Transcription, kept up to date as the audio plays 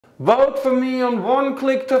Vote for me on One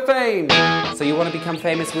Click to Fame. So you want to become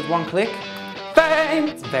famous with one click? Fame!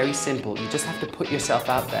 It's very simple. You just have to put yourself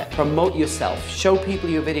out there. Promote yourself. Show people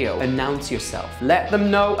your video. Announce yourself. Let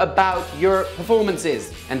them know about your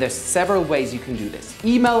performances. And there's several ways you can do this.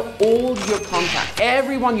 Email all your contacts,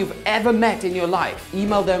 everyone you've ever met in your life.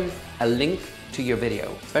 Email them a link to your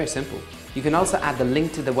video. It's very simple. You can also add the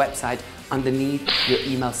link to the website underneath your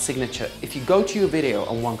email signature. If you go to your video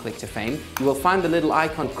on One Click to Fame, you will find the little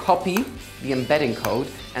icon, copy the embedding code,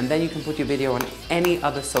 and then you can put your video on any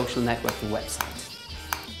other social networking website.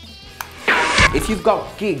 If you've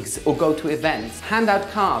got gigs or go to events, hand out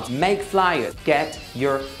cards, make flyers, get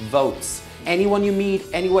your votes. Anyone you meet,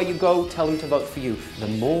 anywhere you go, tell them to vote for you. The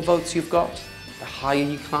more votes you've got, the higher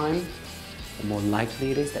you climb, the more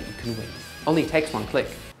likely it is that you can win. Only takes one click.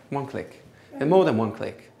 One click. And more than one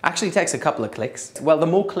click. Actually it takes a couple of clicks. Well, the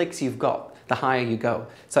more clicks you've got, the higher you go.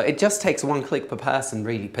 So it just takes one click per person,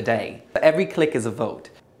 really, per day. Every click is a vote.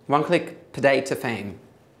 One click per day to fame.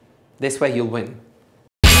 This way you'll win.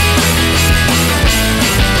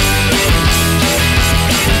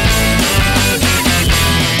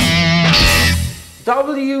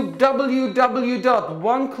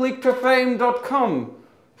 www.oneclicktofame.com.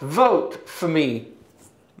 Vote for me.